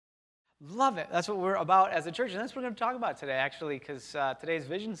Love it. That's what we're about as a church, and that's what we're going to talk about today, actually, because today's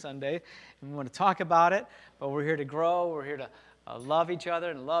Vision Sunday, and we want to talk about it, but we're here to grow. We're here to love each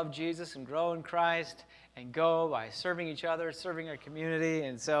other and love Jesus and grow in Christ and go by serving each other, serving our community,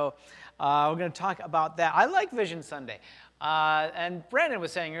 and so we're going to talk about that. I like Vision Sunday, and Brandon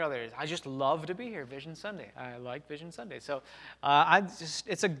was saying earlier, I just love to be here, Vision Sunday. I like Vision Sunday, so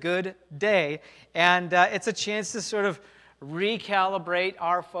it's a good day, and it's a chance to sort of recalibrate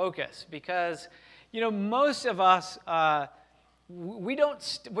our focus, because most of us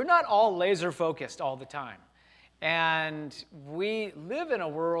we're not all laser focused all the time, and we live in a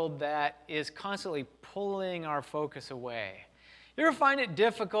world that is constantly pulling our focus away. You ever find it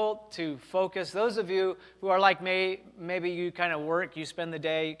difficult to focus? Those of you who are like me, maybe you kind of you spend the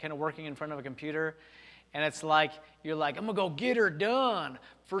day kind of working in front of a computer, and it's like you're like, I'm gonna go get her done.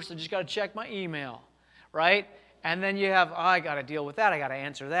 First I just got to check my email, right? And then you have, I got to deal with that. I got to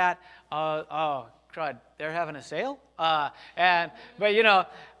answer that. Oh, crud, they're having a sale? But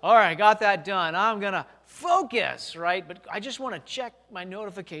all right, got that done. I'm going to focus, right? But I just want to check my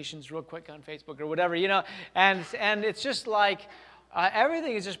notifications real quick on Facebook or whatever, And it's just like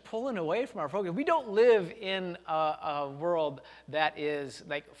everything is just pulling away from our focus. We don't live in a world that is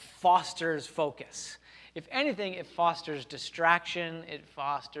like fosters focus. If anything, it fosters distraction. It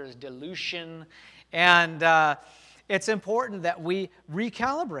fosters dilution. And it's important that we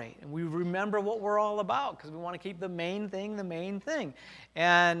recalibrate and we remember what we're all about, because we want to keep the main thing the main thing.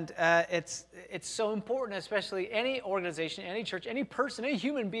 And it's so important, especially any organization, any church, any person, any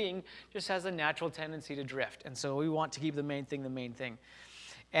human being just has a natural tendency to drift. And so we want to keep the main thing the main thing.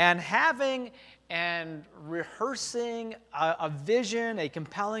 And having and rehearsing a vision, a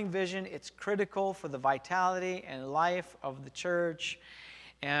compelling vision, it's critical for the vitality and life of the church,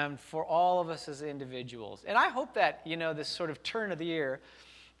 and for all of us as individuals. And I hope that, this sort of turn of the year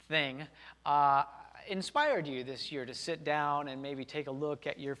thing inspired you this year to sit down and maybe take a look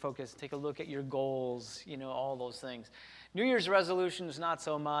at your focus, take a look at your goals, all those things. New Year's resolutions, not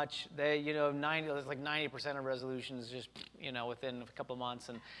so much. They, 90% of resolutions just, within a couple of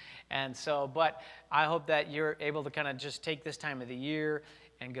months. And so, but I hope that you're able to kind of just take this time of the year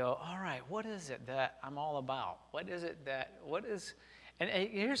and go, all right, what is it that I'm all about? And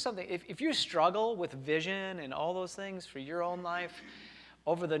here's something, if you struggle with vision and all those things for your own life,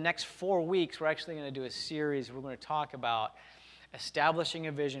 over the next 4 weeks, we're actually going to do a series. We're going to talk about establishing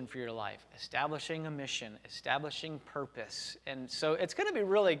a vision for your life, establishing a mission, establishing purpose. And so it's going to be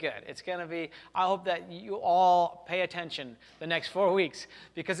really good. It's going to be, I hope that you all pay attention the next 4 weeks,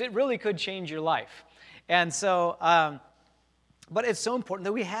 because it really could change your life. And so, but it's so important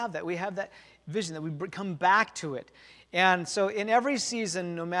that we have that vision, that we come back to it. And so in every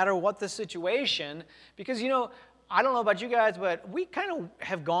season, no matter what the situation, because, I don't know about you guys, but we kind of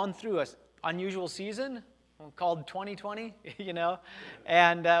have gone through an unusual season called 2020,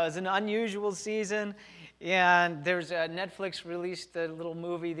 and it was an unusual season. And there's Netflix released a little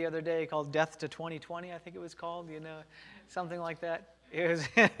movie the other day called Death to 2020, I think it was called, something like that. It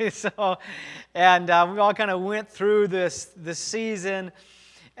was so, and we all kind of went through this season.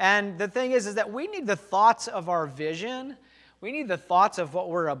 And the thing is that we need the thoughts of our vision. We need the thoughts of what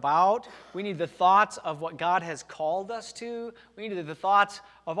we're about. We need the thoughts of what God has called us to. We need the thoughts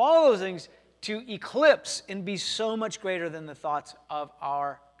of all those things to eclipse and be so much greater than the thoughts of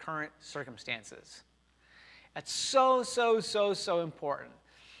our current circumstances. That's so, so, so, so important.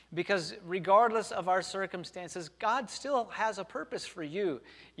 Because regardless of our circumstances, God still has a purpose for you.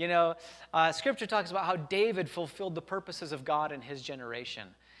 Scripture talks about how David fulfilled the purposes of God in his generation,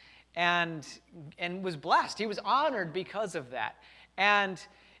 and was blessed. He was honored because of that. And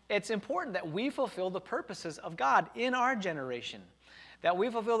it's important that we fulfill the purposes of God in our generation, that we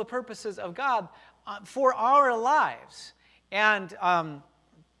fulfill the purposes of God for our lives. And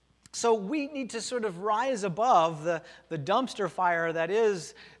so we need to sort of rise above the dumpster fire that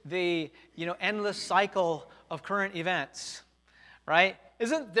is the endless cycle of current events, right?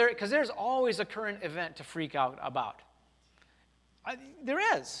 Isn't there? Because there's always a current event to freak out about. There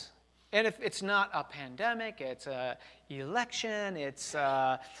is. And if it's not a pandemic, it's an election, it's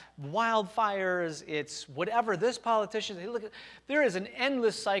wildfires, it's whatever this politician, there is an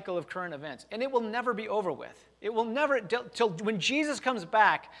endless cycle of current events, and it will never be over with. It will never, till when Jesus comes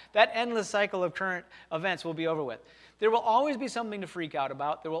back, that endless cycle of current events will be over with. There will always be something to freak out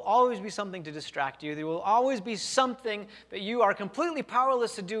about. There will always be something to distract you. There will always be something that you are completely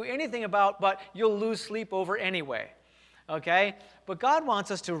powerless to do anything about, but you'll lose sleep over anyway. Okay? But God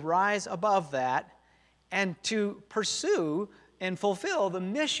wants us to rise above that and to pursue and fulfill the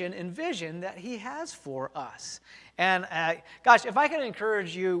mission and vision that He has for us. And gosh, if I could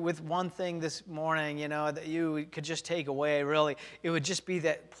encourage you with one thing this morning, that you could just take away, really, it would just be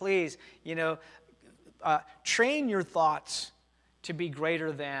that, please, train your thoughts to be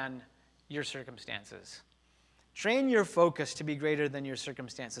greater than your circumstances. Train your focus to be greater than your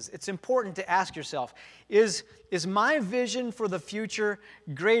circumstances. It's important to ask yourself, is my vision for the future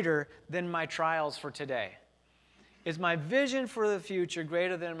greater than my trials for today? Is my vision for the future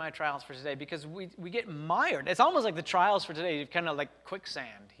greater than my trials for today? Because we get mired. It's almost like the trials for today, kind of like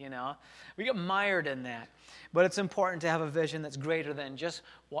quicksand, We get mired in that. But it's important to have a vision that's greater than just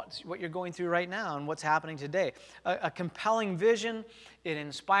what you're going through right now and what's happening today. A compelling vision, it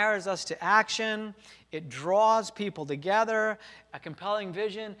inspires us to action. It draws people together. A compelling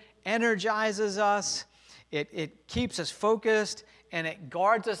vision energizes us. It keeps us focused, and it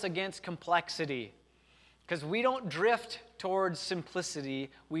guards us against complexity. Because we don't drift towards simplicity,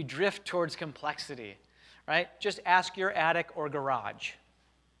 we drift towards complexity, right? Just ask your attic or garage.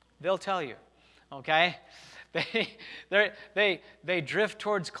 They'll tell you, okay? They drift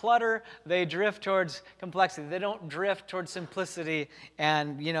towards clutter, they drift towards complexity. They don't drift towards simplicity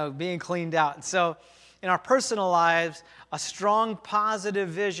and, being cleaned out. And so in our personal lives, a strong positive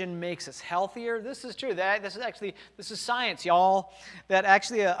vision makes us healthier. This is true. This is science, y'all. That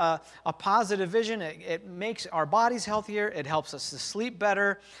actually a positive vision, it makes our bodies healthier. It helps us to sleep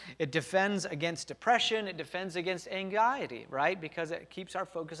better. It defends against depression. It defends against anxiety, right? Because it keeps our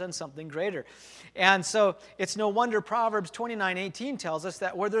focus on something greater. And so it's no wonder Proverbs 29:18 tells us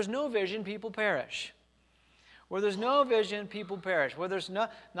that where there's no vision, people perish. Where there's no vision, people perish. Where there's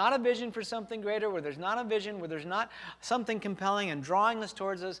not a vision for something greater, where there's not a vision, where there's not something compelling and drawing us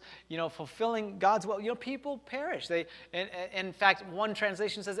towards us, fulfilling God's will, people perish. In fact, one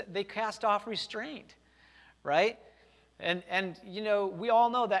translation says that they cast off restraint, right? And we all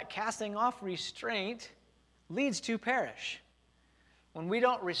know that casting off restraint leads to perish. When we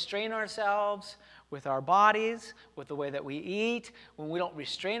don't restrain ourselves with our bodies, with the way that we eat, when we don't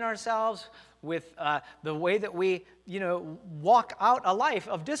restrain ourselves with the way that we, walk out a life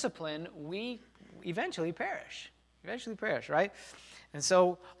of discipline, we eventually perish. Right? And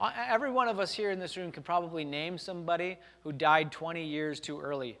so every one of us here in this room could probably name somebody who died 20 years too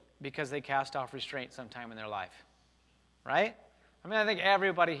early because they cast off restraint sometime in their life. Right? I think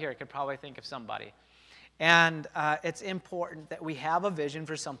everybody here could probably think of somebody. And it's important that we have a vision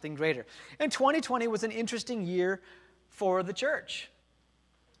for something greater. And 2020 was an interesting year for the church.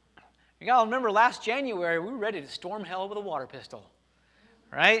 You got to remember, last January, we were ready to storm hell with a water pistol,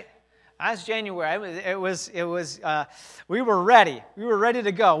 right? Last January, we were ready. We were ready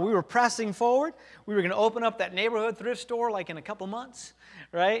to go. We were pressing forward. We were going to open up that neighborhood thrift store like in a couple months,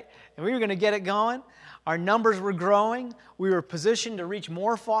 right? And we were going to get it going. Our numbers were growing. We were positioned to reach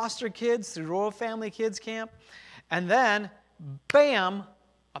more foster kids through Royal Family Kids Camp. And then, bam,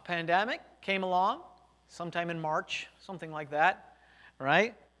 a pandemic came along sometime in March, something like that,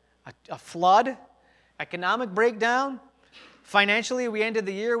 right? A flood, economic breakdown. Financially, we ended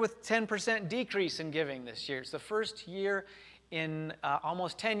the year with 10% decrease in giving this year. It's the first year in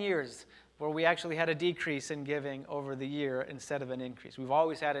almost 10 years where we actually had a decrease in giving over the year instead of an increase. We've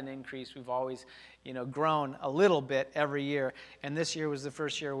always had an increase. We've always, grown a little bit every year. And this year was the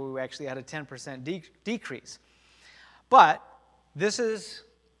first year where we actually had a 10% decrease. But this is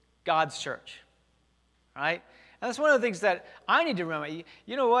God's church, right? And that's one of the things that I need to remember.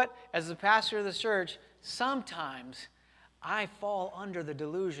 You know what? As the pastor of the church, sometimes I fall under the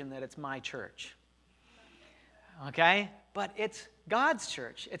delusion that it's my church. Okay? But it's God's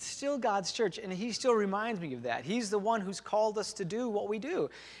church. It's still God's church, and He still reminds me of that. He's the one who's called us to do what we do.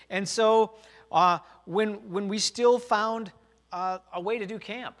 And so when we still found a way to do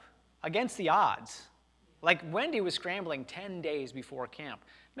camp against the odds, like Wendy was scrambling 10 days before camp.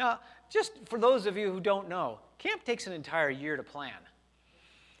 Now, just for those of you who don't know, camp takes an entire year to plan.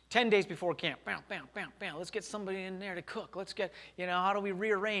 10 days before camp, bam, bam, bam, bam, let's get somebody in there to cook. Let's get, how do we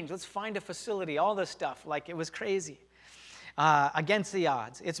rearrange? Let's find a facility, all this stuff. Like, it was crazy. Against the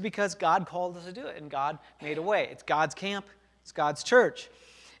odds. It's because God called us to do it, and God made a way. It's God's camp. It's God's church.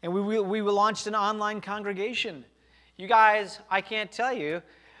 And we launched an online congregation. You guys, I can't tell you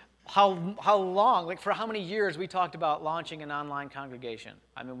how long, like for how many years we talked about launching an online congregation.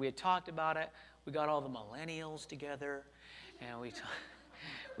 We had talked about it. We got all the millennials together, and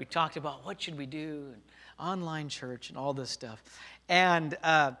we talked about what should we do, and online church and all this stuff. And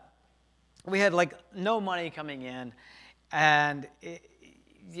we had like no money coming in, and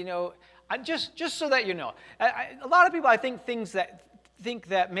just so that you know, a lot of people I think think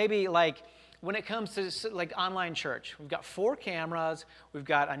that maybe like when it comes to like online church. We've got 4 cameras. We've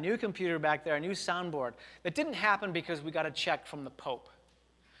got a new computer back there, a new soundboard. That didn't happen because we got a check from the Pope.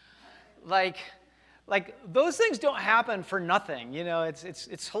 Like those things don't happen for nothing. You know,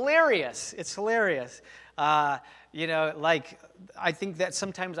 it's hilarious. It's hilarious. You know, like I think that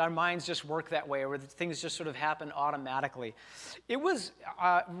sometimes our minds just work that way, where things just sort of happen automatically. It was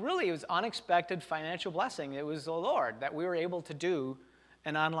really, it was unexpected financial blessing. It was the Lord that we were able to do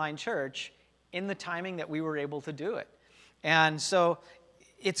an online church in the timing that we were able to do it. And so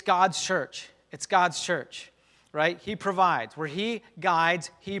it's God's church. It's God's church, right? He provides. Where He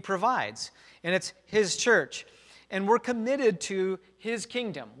guides, He provides. And it's His church. And we're committed to His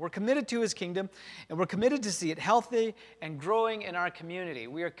kingdom. We're committed to His kingdom, and we're committed to see it healthy and growing in our community.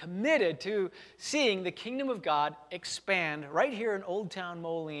 We are committed to seeing the kingdom of God expand right here in Old Town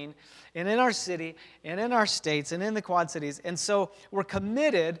Moline, and in our city, and in our states, and in the Quad Cities. And so we're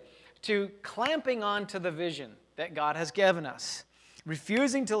committed to clamping on to the vision that God has given us,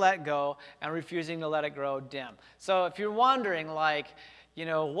 refusing to let go and refusing to let it grow dim. So if you're wondering, like, you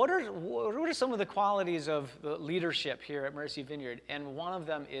know, what are some of the qualities of the leadership here at Mercy Vineyard? And one of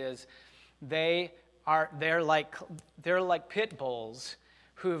them is they're like pit bulls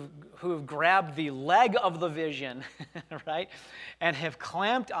who've grabbed the leg of the vision, right, and have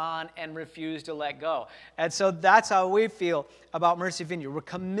clamped on and refused to let go. And so that's how we feel about Mercy Vineyard. We're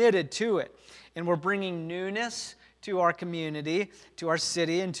committed to it, and we're bringing newness to our community, to our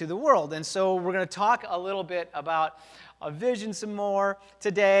city, and to the world. And so we're going to talk a little bit about a vision some more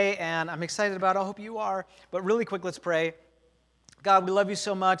today, and I'm excited about it. I hope you are. But really quick, let's pray. God, we love you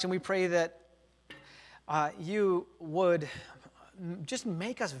so much, and we pray that you would just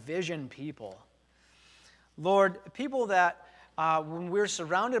make us vision people. Lord, people that when we're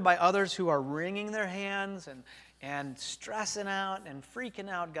surrounded by others who are wringing their hands and stressing out and freaking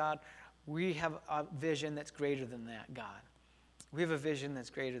out, God, we have a vision that's greater than that, God. We have a vision that's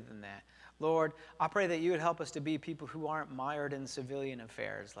greater than that. Lord, I pray that you would help us to be people who aren't mired in civilian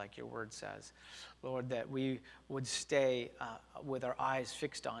affairs, like your word says. Lord, that we would stay with our eyes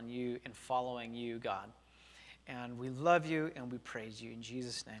fixed on you and following you, God. And we love you and we praise you in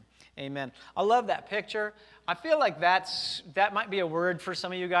Jesus' name. Amen. I love that picture. I feel like that might be a word for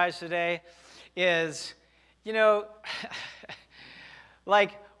some of you guys today is, you know,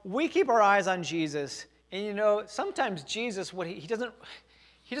 like we keep our eyes on Jesus. And, you know, sometimes Jesus,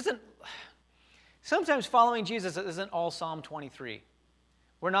 sometimes following Jesus isn't all Psalm 23.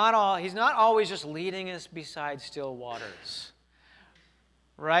 He's not always just leading us beside still waters.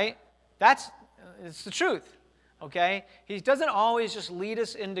 Right? It's the truth. Okay? He doesn't always just lead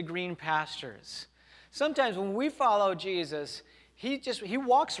us into green pastures. Sometimes when we follow Jesus, he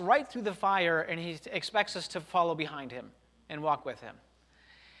walks right through the fire and he expects us to follow behind him and walk with him.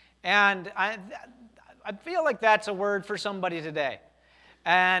 And I feel like that's a word for somebody today.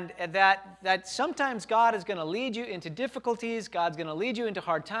 And that sometimes God is going to lead you into difficulties. God's going to lead you into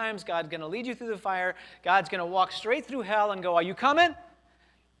hard times. God's going to lead you through the fire. God's going to walk straight through hell and go, are you coming?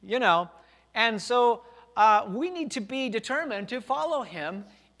 You know. And so we need to be determined to follow him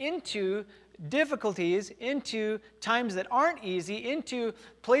into difficulties, into times that aren't easy, into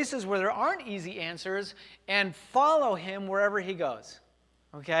places where there aren't easy answers, and follow him wherever he goes.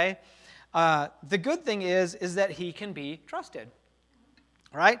 Okay? The good thing is that he can be trusted.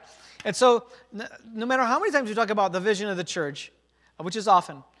 Right? And so no matter how many times we talk about the vision of the church, which is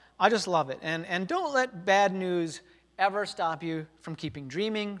often, I just love it. And don't let bad news ever stop you from keeping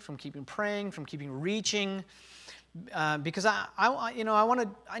dreaming, from keeping praying, from keeping reaching. Because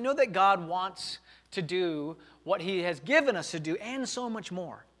I know that God wants to do what he has given us to do and so much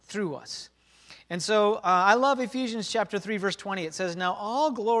more through us. And so I love Ephesians chapter 3, verse 20. It says, now all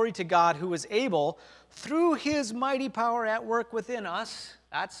glory to God who is able, through his mighty power at work within us,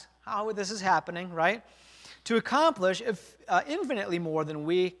 that's how this is happening, right? To accomplish infinitely more than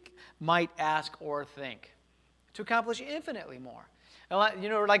we might ask or think. To accomplish infinitely more. And, you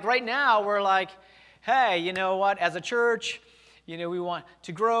know, like right now, we're like, hey, you know what, as a church, you know, we want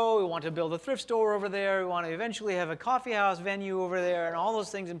to grow, we want to build a thrift store over there, we want to eventually have a coffee house venue over there and all those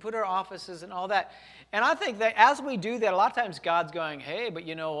things and put our offices and all that. And I think that as we do that, a lot of times God's going, hey, but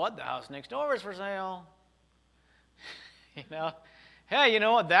you know what, the house next door is for sale. You know, hey, you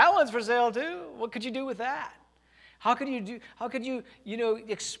know what, that one's for sale too. What could you do with that? How could you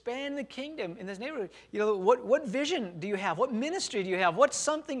expand the kingdom in this neighborhood? You know, what vision do you have? What ministry do you have? What's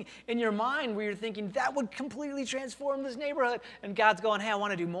something in your mind where you're thinking that would completely transform this neighborhood? And God's going, hey, I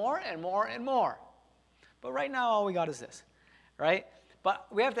want to do more and more and more. But right now, all we got is this, right? But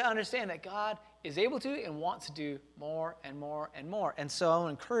we have to understand that God is able to and wants to do more and more and more. And so I want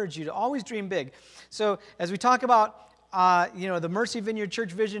to encourage you to always dream big. So as we talk about the Mercy Vineyard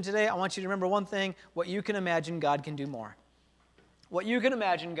Church vision today, I want you to remember one thing: what you can imagine, God can do more. What you can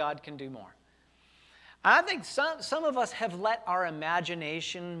imagine, God can do more. I think some of us have let our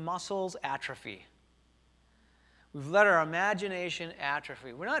imagination muscles atrophy. We've let our imagination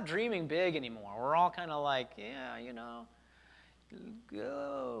atrophy. We're not dreaming big anymore. We're all kind of like, yeah,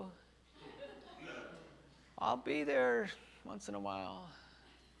 go. I'll be there once in a while.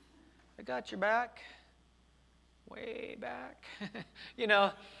 I got your back. Way back.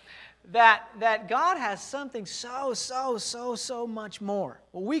 That God has something so much more.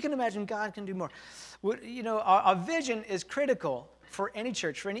 Well, we can imagine God can do more. A vision is critical for any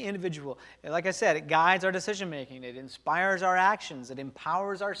church, for any individual. Like I said, it guides our decision making. It inspires our actions. It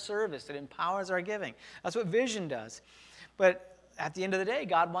empowers our service. It empowers our giving. That's what vision does. But at the end of the day,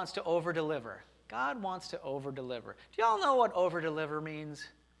 God wants to over-deliver. God wants to over-deliver. Do y'all know what over-deliver means?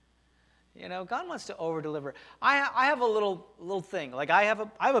 God wants to over-deliver. I have a little thing. Like I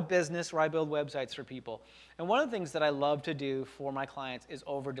have a business where I build websites for people. And one of the things that I love to do for my clients is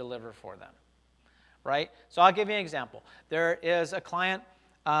over-deliver for them. Right? So I'll give you an example. There is a client,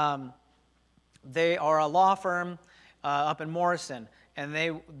 they are a law firm up in Morrison, and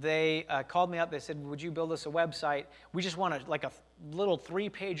they called me up. They said, would you build us a website? We just want a little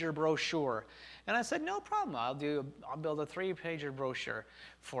 3-pager brochure. And I said, no problem. I'll build a 3-pager brochure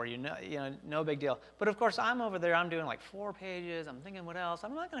for you. No big deal. But of course, I'm over there. I'm doing like 4 pages. I'm thinking, what else?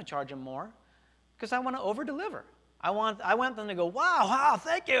 I'm not going to charge them more because I want to over-deliver. I want them to go, wow,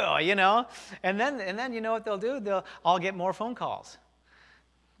 thank you, And then you know what they'll do? I'll get more phone calls,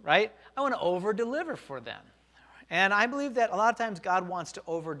 right? I want to over-deliver for them. And I believe that a lot of times God wants to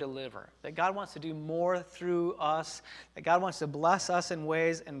over-deliver, that God wants to do more through us, that God wants to bless us in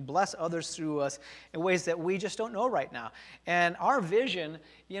ways and bless others through us in ways that we just don't know right now. And our vision,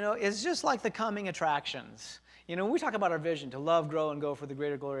 is just like the coming attractions. When we talk about our vision, to love, grow, and go for the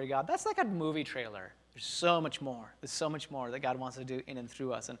greater glory of God, that's like a movie trailer. There's so much more. There's so much more that God wants to do in and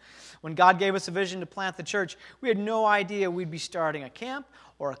through us. And when God gave us a vision to plant the church, we had no idea we'd be starting a camp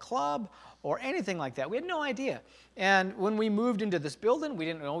or a club or anything like that. We had no idea. And when we moved into this building, we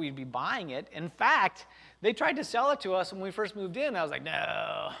didn't know we'd be buying it. In fact, they tried to sell it to us when we first moved in. I was like,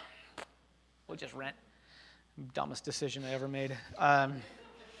 no, we'll just rent. Dumbest decision I ever made.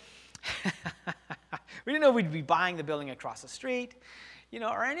 We didn't know we'd be buying the building across the street,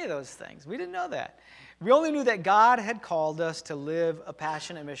 or any of those things. We didn't know that. We only knew that God had called us to live a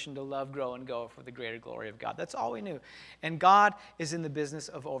passionate mission to love, grow, and go for the greater glory of God. That's all we knew. And God is in the business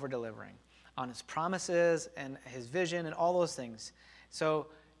of over-delivering on His promises and His vision and all those things. So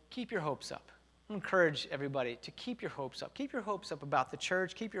keep your hopes up. I encourage everybody to keep your hopes up. Keep your hopes up about the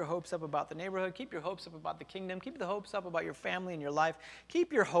church. Keep your hopes up about the neighborhood. Keep your hopes up about the kingdom. Keep the hopes up about your family and your life.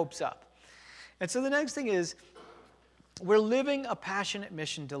 Keep your hopes up. And so the next thing is, we're living a passionate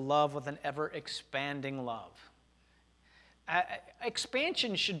mission to love with an ever-expanding love.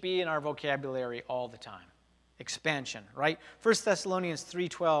 Expansion should be in our vocabulary all the time. Expansion, right? 1 Thessalonians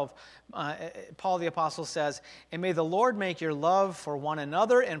 3:12, Paul the Apostle says, and may the Lord make your love for one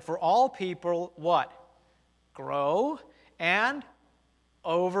another and for all people, what? Grow and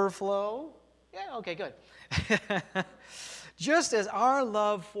overflow. Yeah, okay, good. Just as our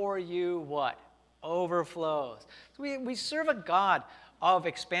love for you, what? Overflows. So we serve a God of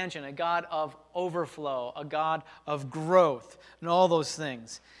expansion, a God of overflow, a God of growth, and all those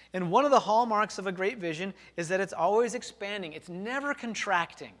things. And one of the hallmarks of a great vision is that it's always expanding. It's never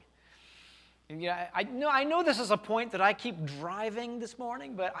contracting. And I know this is a point that I keep driving this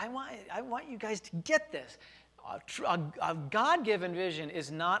morning, but I want you guys to get this. A God-given vision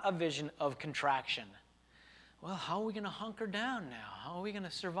is not a vision of contraction. Well, how are we going to hunker down now? How are we going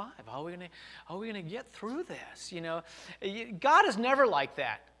to survive? How are we going to get through this? God is never like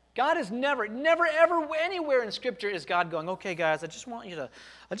that. God is never, ever, anywhere in Scripture is God going, okay, guys, I just want you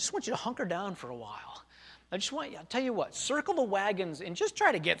to hunker down for a while. I'll tell you what, circle the wagons and just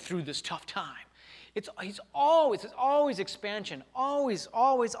try to get through this tough time. It's always expansion, always.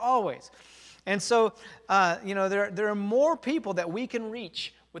 And so, there are more people that we can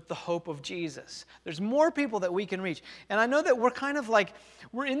reach with the hope of Jesus. There's more people that we can reach. And I know that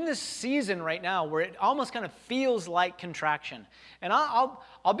we're in this season right now where it almost kind of feels like contraction. And I'll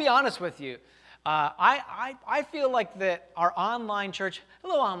be honest with you. I feel like that our online church,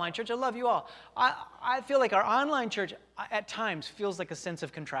 hello online church, I love you all. I feel like our online church at times feels like a sense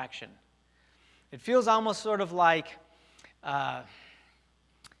of contraction. It feels almost sort of like, how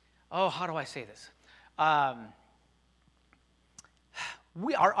do I say this?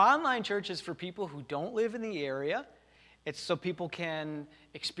 Our online church is for people who don't live in the area. It's so people can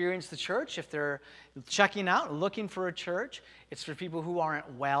experience the church if they're checking out and looking for a church. It's for people who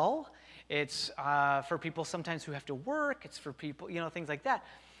aren't well. It's for people sometimes who have to work. It's for people, things like that.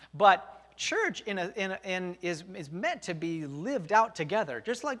 But church is meant to be lived out together,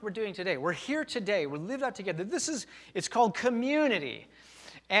 just like we're doing today. We're here today. We're lived out together. It's called community.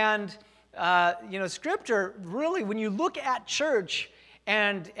 And, Scripture, really, when you look at church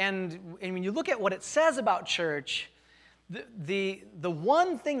and when you look at what it says about church, the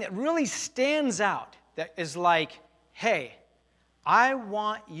one thing that really stands out that is like, hey, I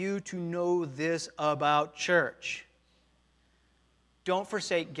want you to know this about church. Don't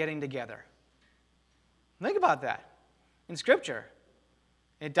forsake getting together. Think about that in Scripture.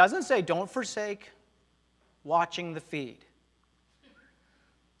 It doesn't say don't forsake watching the feed.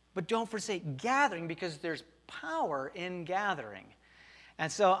 But don't forsake gathering, because there's power in gathering.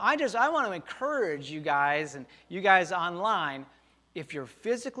 And so I want to encourage you guys and you guys online, if you're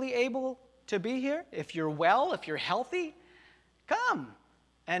physically able to be here, if you're well, if you're healthy, come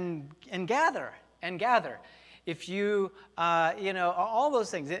and gather and gather. If you, all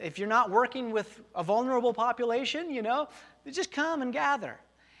those things. If you're not working with a vulnerable population, just come and gather.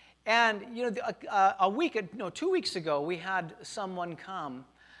 And, 2 weeks ago, we had someone come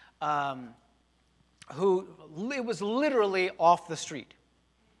who it was literally off the street.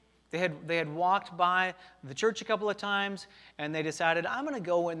 They had walked by the church a couple of times, and they decided, I'm going to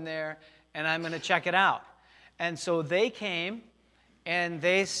go in there, and I'm going to check it out. And so they came, and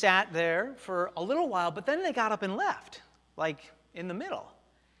they sat there for a little while, but then they got up and left, like in the middle.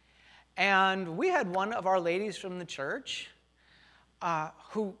 And we had one of our ladies from the church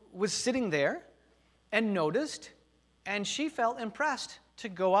who was sitting there and noticed, and she felt impressed to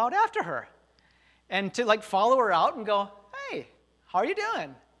go out after her and to follow her out and go, hey, how are you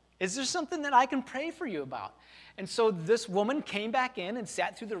doing? Is there something that I can pray for you about? And so this woman came back in and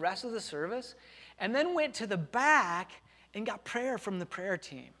sat through the rest of the service and then went to the back and got prayer from the prayer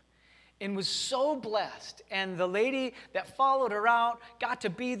team and was so blessed. And the lady that followed her out got to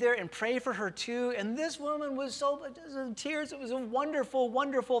be there and pray for her too. And this woman was so in tears. It was a wonderful,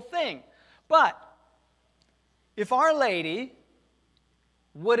 wonderful thing. But if Our Lady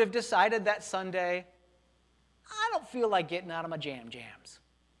would have decided that Sunday, I don't feel like getting out of my jams.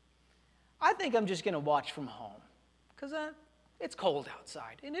 I think I'm just going to watch from home because it's cold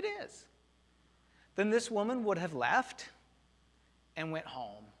outside, and it is. Then this woman would have left and went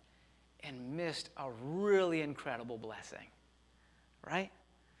home and missed a really incredible blessing, right?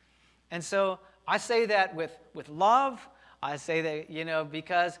 And so I say that with love. I say that,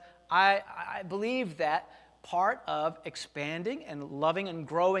 because I believe that part of expanding and loving and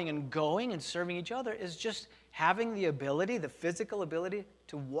growing and going and serving each other is just having the ability, the physical ability,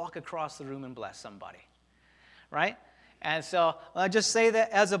 to walk across the room and bless somebody, right? And so I just say that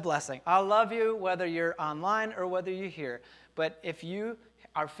as a blessing. I love you whether you're online or whether you're here. But if you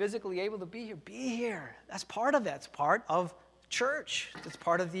are physically able to be here. That's part of that. It's part of church. It's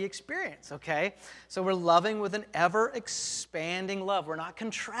part of the experience, okay? So we're loving with an ever-expanding love. We're not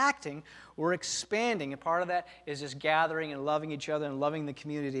contracting. We're expanding. And part of that is just gathering and loving each other and loving the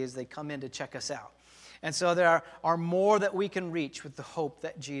community as they come in to check us out. And so there are more that we can reach with the hope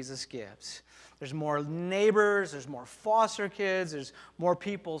that Jesus gives. There's more neighbors, there's more foster kids, there's more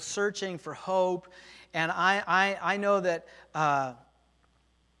people searching for hope. And I know that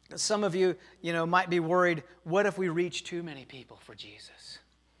some of you, might be worried, what if we reach too many people for Jesus?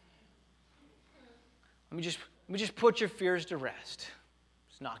 Let me just put your fears to rest.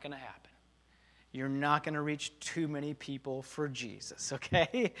 It's not going to happen. You're not going to reach too many people for Jesus,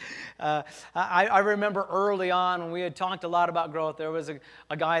 okay? I remember early on when we had talked a lot about growth, there was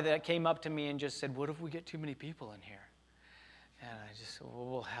a guy that came up to me and just said, what if we get too many people in here? And I just said, well,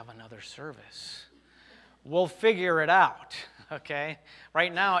 we'll have another service. We'll figure it out, okay?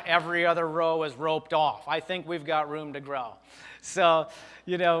 Right now, every other row is roped off. I think we've got room to grow. So,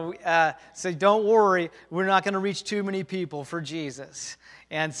 so don't worry. We're not going to reach too many people for Jesus.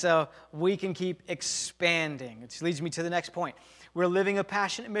 And so we can keep expanding. Which leads me to the next point. We're living a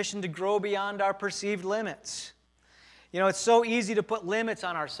passionate mission to grow beyond our perceived limits. It's so easy to put limits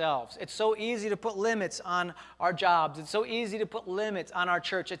on ourselves. It's so easy to put limits on our jobs. It's so easy to put limits on our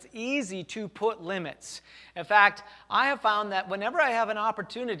church. It's easy to put limits. In fact, I have found that whenever I have an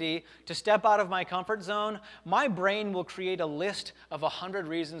opportunity to step out of my comfort zone, my brain will create a list of 100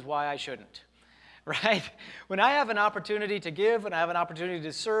 reasons why I shouldn't. Right? When I have an opportunity to give, when I have an opportunity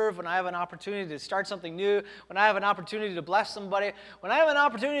to serve, when I have an opportunity to start something new, when I have an opportunity to bless somebody, when I have an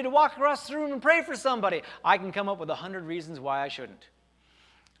opportunity to walk across the room and pray for somebody, I can come up with 100 reasons why I shouldn't.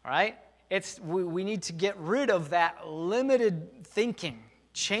 All right? We need to get rid of that limited thinking,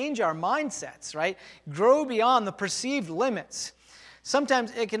 change our mindsets, right? Grow beyond the perceived limits.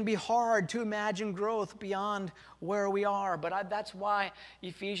 Sometimes it can be hard to imagine growth beyond where we are, but that's why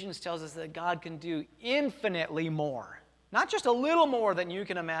Ephesians tells us that God can do infinitely more. Not just a little more than you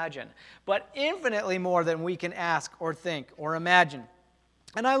can imagine, but infinitely more than we can ask or think or imagine.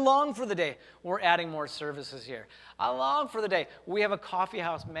 And I long for the day we're adding more services here. I long for the day we have a coffee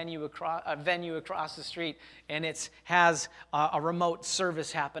house venue across the street, and it has a remote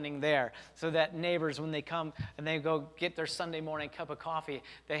service happening there, so that neighbors, when they come and they go get their Sunday morning cup of coffee,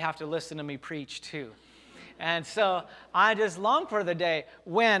 they have to listen to me preach too. And so I just long for the day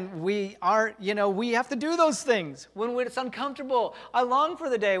when we have to do those things, when it's uncomfortable. I long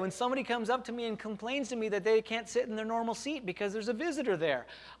for the day when somebody comes up to me and complains to me that they can't sit in their normal seat because there's a visitor there.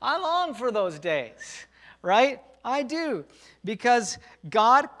 I long for those days, right? I do, because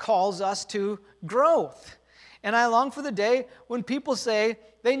God calls us to growth. And I long for the day when people say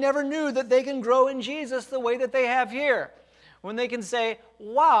they never knew that they can grow in Jesus the way that they have here. When they can say,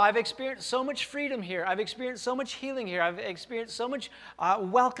 wow, I've experienced so much freedom here. I've experienced so much healing here. I've experienced so much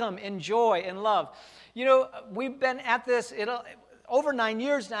welcome and joy and love. You know, we've been at this over 9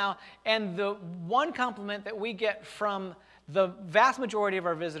 years now, and the one compliment that we get from the vast majority of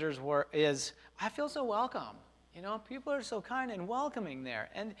our visitors is, I feel so welcome. You know, people are so kind and welcoming there.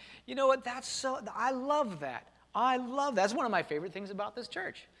 And you know what? I love that. I love that. That's one of my favorite things about this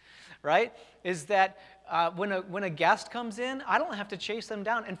church, right? Is that when a guest comes in, I don't have to chase them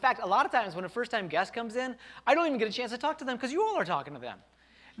down. In fact, a lot of times when a first-time guest comes in, I don't even get a chance to talk to them because you all are talking to them.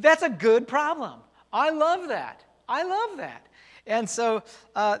 That's a good problem. I love that. I love that. And so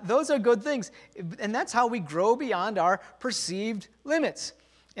those are good things. And that's how we grow beyond our perceived limits.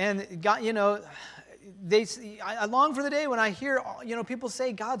 And God, you know, I long for the day when I hear, you know, people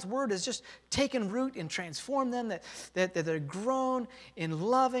say God's word has just taken root and transformed them, that they're grown in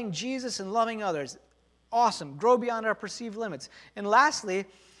loving Jesus and loving others. Awesome. Grow beyond our perceived limits. And lastly,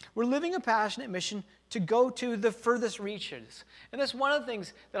 we're living a passionate mission to go to the furthest reaches. And that's one of the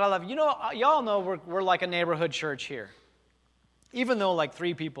things that I love. You know, y'all know we're like a neighborhood church here, even though like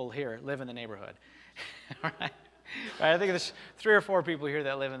 3 people here live in the neighborhood. All right? I think there's 3 or 4 people here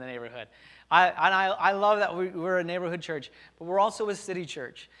that live in the neighborhood. I love that we're a neighborhood church, but we're also a city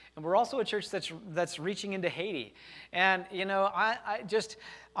church, and we're also a church that's reaching into Haiti. And you know,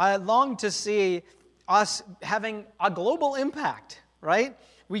 I long to see us having a global impact, right?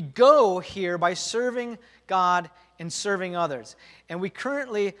 We go here by serving God and serving others. And we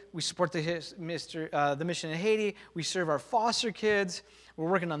support the mission in Haiti. We serve our foster kids. We're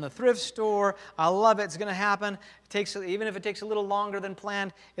working on the thrift store. I love it. It's going to happen. Even if it takes a little longer than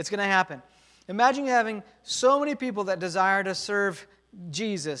planned, it's going to happen. Imagine having so many people that desire to serve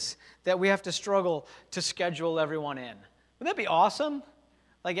Jesus that we have to struggle to schedule everyone in. Wouldn't that be awesome?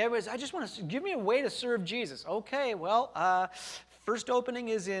 Like everybody's, I just want to give me a way to serve Jesus. Okay, well, first opening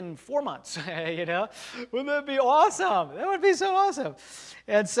is in 4 months. You know, wouldn't that be awesome? That would be so awesome.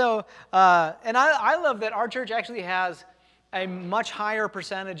 And so, and I love that our church actually has a much higher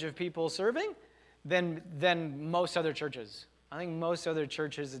percentage of people serving than most other churches. I think most other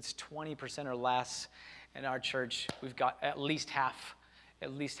churches it's 20% or less. In our church, we've got at least half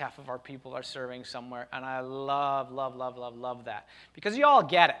of our people are serving somewhere, and I love that. Because you all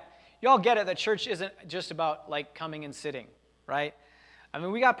get it. You all get it that church isn't just about like coming and sitting, right? I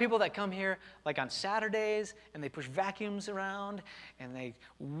mean, we got people that come here like on Saturdays, and they push vacuums around, and they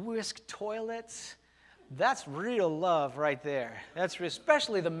whisk toilets. That's real love right there. That's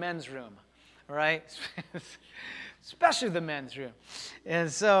especially the men's room, right? Especially the men's room. And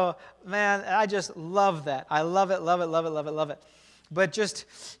so, man, I just love that. I love it, love it, love it, love it, love it. But just,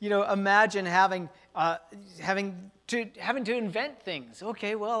 you know, imagine having to invent things.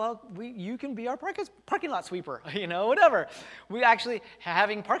 Okay, well, you can be our parking lot sweeper, you know, whatever. We actually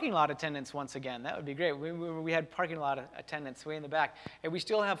having parking lot attendants once again. That would be great. We had parking lot attendants way in the back, and we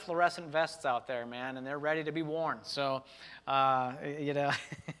still have fluorescent vests out there, man, and they're ready to be worn. So, you know,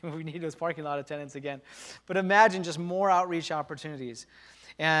 we need those parking lot attendants again. But imagine just more outreach opportunities.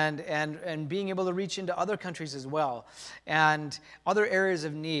 And being able to reach into other countries as well, and other areas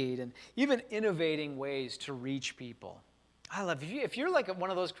of need, and even innovating ways to reach people. I love if you're like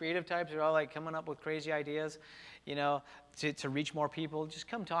one of those creative types, you're all like coming up with crazy ideas, you know, to reach more people. Just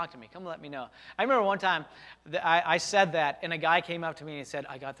come talk to me. Come let me know. I remember one time that I said that, and a guy came up to me and he said,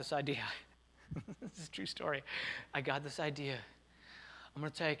 "I got this idea." This is a true story. I got this idea. I'm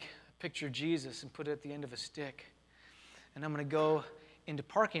going to take a picture of Jesus and put it at the end of a stick, and I'm going to go into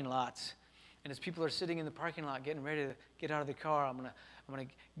parking lots, and as people are sitting in the parking lot getting ready to get out of the car, I'm I'm going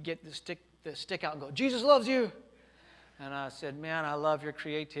to get the stick out and go, Jesus loves you. And I said, man, I love your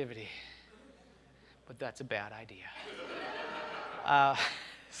creativity. But that's a bad idea.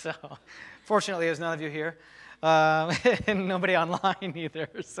 So, fortunately, there's none of you here. And nobody online either.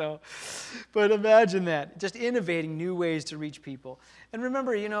 So, but imagine that. Just innovating new ways to reach people. And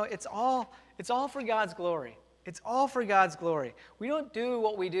remember, it's all for God's glory. It's all for God's glory. We don't do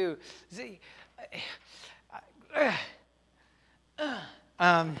what we do. See, we're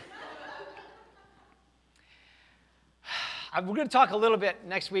going to talk a little bit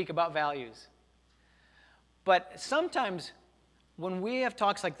next week about values. But sometimes when we have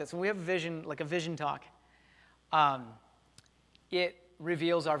talks like this, when we have a vision, like a vision talk, it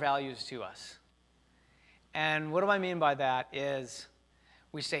reveals our values to us. And what do I mean by that is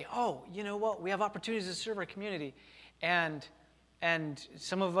we say, oh, you know what? We have opportunities to serve our community. And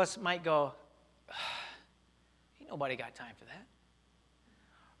some of us might go, ain't nobody got time for that.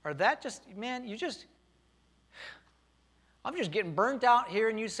 Or that just, man, I'm just getting burnt out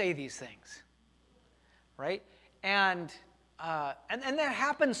hearing you say these things. Right? And that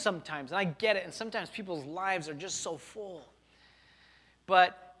happens sometimes, and I get it, and sometimes people's lives are just so full.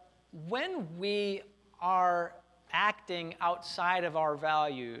 But when we are acting outside of our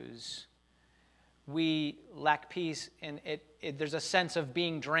values, we lack peace, and there's a sense of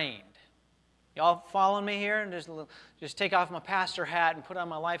being drained. Y'all following me here? And just take off my pastor hat and put on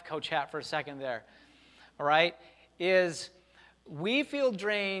my life coach hat for a second there. All right? We feel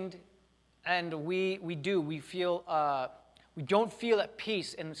drained, and we don't feel at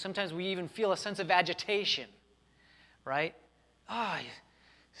peace, and sometimes we even feel a sense of agitation, right?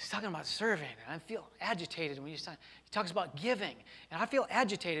 He's talking about serving, and I feel agitated when he talks about giving, and I feel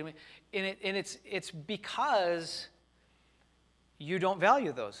agitated, and it's because you don't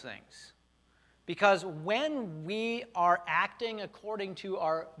value those things. Because when we are acting according to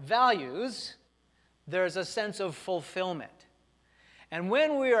our values, there's a sense of fulfillment. And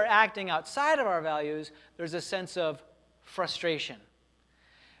when we are acting outside of our values, there's a sense of frustration.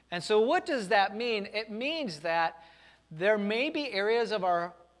 And so what does that mean? It means that there may be areas of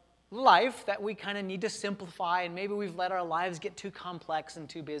our life that we kind of need to simplify, and maybe we've let our lives get too complex and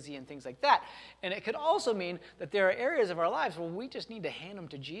too busy and things like that. And it could also mean that there are areas of our lives where we just need to hand them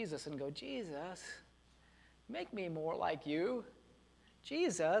to Jesus and go, Jesus, make me more like you.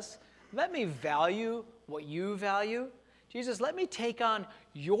 Jesus, let me value what you value. Jesus, let me take on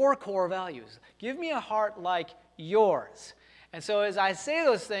your core values. Give me a heart like yours. And so as I say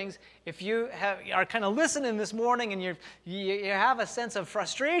those things, if you are kind of listening this morning and you have a sense of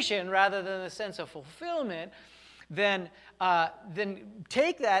frustration rather than a sense of fulfillment, then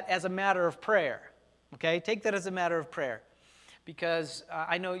take that as a matter of prayer. Okay? Take that as a matter of prayer. Because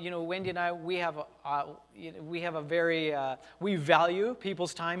I know, Wendy and I, we value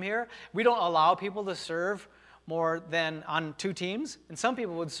people's time here. We don't allow people to serve more than on 2 teams. And some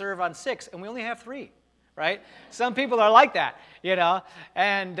people would serve on 6, and we only have 3. Right? Some people are like that,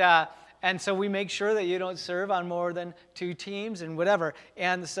 and so we make sure that you don't serve on more than 2 teams and whatever.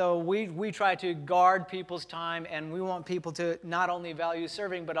 And so we try to guard people's time, and we want people to not only value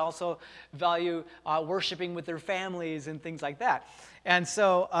serving, but also value worshiping with their families and things like that. And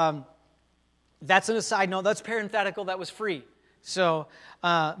so that's an aside note. That's parenthetical. That was free. So,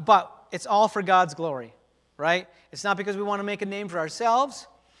 but it's all for God's glory, right? It's not because we want to make a name for ourselves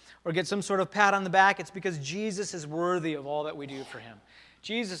or get some sort of pat on the back. It's because Jesus is worthy of all that we do for him.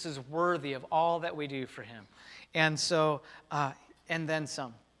 Jesus is worthy of all that we do for him. And so, and then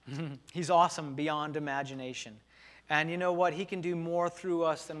some. He's awesome beyond imagination. And you know what? He can do more through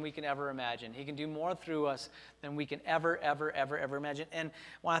us than we can ever imagine. He can do more through us than we can ever imagine. And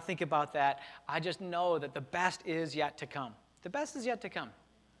when I think about that, I just know that the best is yet to come. The best is yet to come.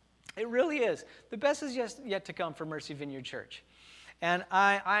 It really is. The best is yet to come for Mercy Vineyard Church. And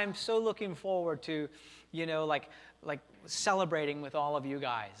I'm so looking forward to, like celebrating with all of you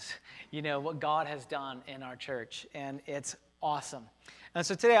guys, what God has done in our church. And it's awesome. And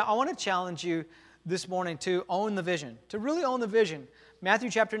so today I want to challenge you this morning to own the vision, to really own the vision.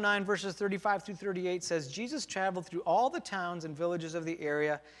 Matthew chapter 9, verses 35 through 38 says, Jesus traveled through all the towns and villages of the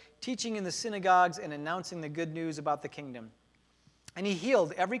area, teaching in the synagogues and announcing the good news about the kingdom. And he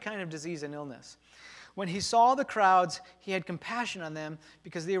healed every kind of disease and illness. When he saw the crowds, he had compassion on them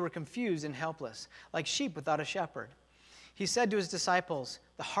because they were confused and helpless, like sheep without a shepherd. He said to his disciples,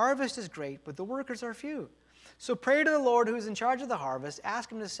 "The harvest is great, but the workers are few. So pray to the Lord who is in charge of the harvest. Ask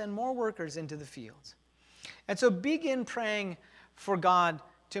him to send more workers into the fields." And so begin praying for God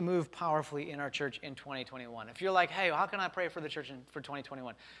to move powerfully in our church in 2021. If you're like, hey, how can I pray for the church for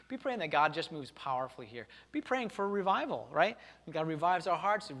 2021? Be praying that God just moves powerfully here. Be praying for revival, right? God revives our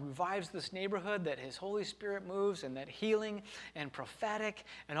hearts, He revives this neighborhood, that His Holy Spirit moves, and that healing and prophetic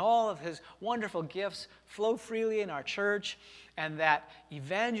and all of His wonderful gifts flow freely in our church, and that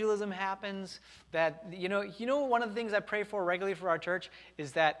evangelism happens. That, you know, one of the things I pray for regularly for our church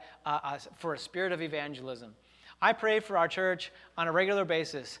is that for a spirit of evangelism. I pray for our church on a regular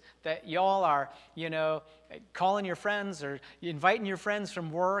basis that y'all are, calling your friends or inviting your friends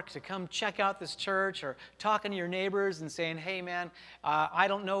from work to come check out this church, or talking to your neighbors and saying, hey man, I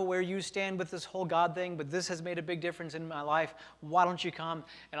don't know where you stand with this whole God thing, but this has made a big difference in my life. Why don't you come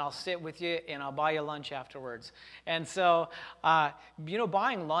and I'll sit with you and I'll buy you lunch afterwards. And so,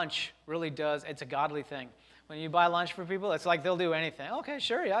 buying lunch really it's a godly thing. When you buy lunch for people, it's like they'll do anything. Okay,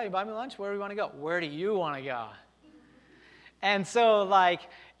 sure, yeah, you buy me lunch. Where do you want to go? Where do you want to go? And so,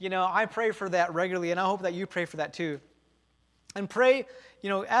 I pray for that regularly, and I hope that you pray for that too. And pray,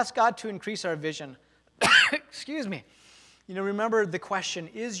 ask God to increase our vision. Excuse me. Remember the question,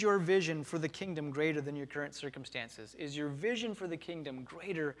 is your vision for the kingdom greater than your current circumstances? Is your vision for the kingdom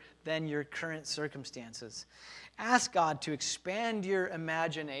greater than your current circumstances? Ask God to expand your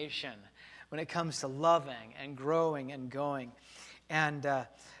imagination when it comes to loving and growing and going. And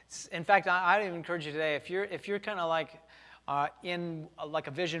in fact, I'd even encourage you today, if you're kind of like in like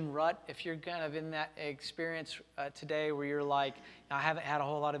a vision rut, if you're kind of in that experience today where you're like, I haven't had a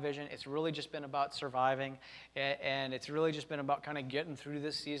whole lot of vision, it's really just been about surviving, and it's really just been about kind of getting through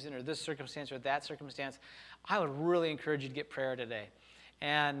this season or this circumstance or that circumstance, I would really encourage you to get prayer today.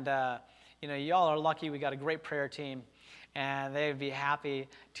 And, y'all are lucky. We got a great prayer team, and they'd be happy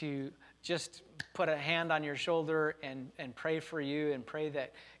to just put a hand on your shoulder and pray for you and pray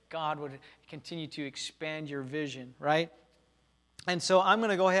that God would continue to expand your vision, right? And so I'm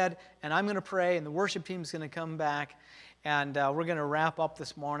going to go ahead and I'm going to pray, and the worship team's going to come back, and we're going to wrap up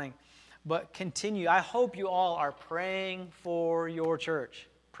this morning. But continue. I hope you all are praying for your church.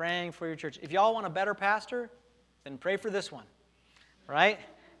 Praying for your church. If y'all want a better pastor, then pray for this one, right?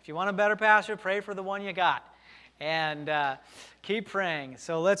 If you want a better pastor, pray for the one you got. And keep praying.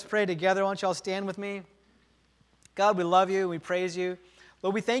 So let's pray together. Why don't y'all stand with me? God, we love you. We praise you.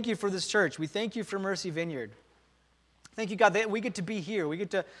 Lord, we thank you for this church. We thank you for Mercy Vineyard. Thank you, God, that we get to be here. We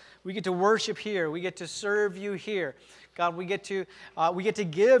get to worship here. We get to serve you here. God, we get to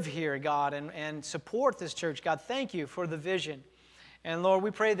give here, God, and support this church. God, thank you for the vision. And Lord,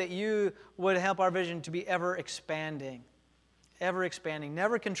 we pray that you would help our vision to be ever expanding,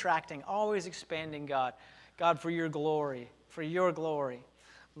 never contracting, always expanding, God. God, for your glory,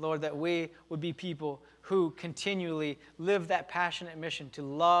 Lord, that we would be people who continually live that passionate mission to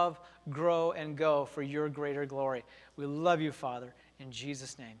love, grow, and go for your greater glory. We love you, Father. In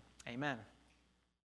Jesus' name, amen.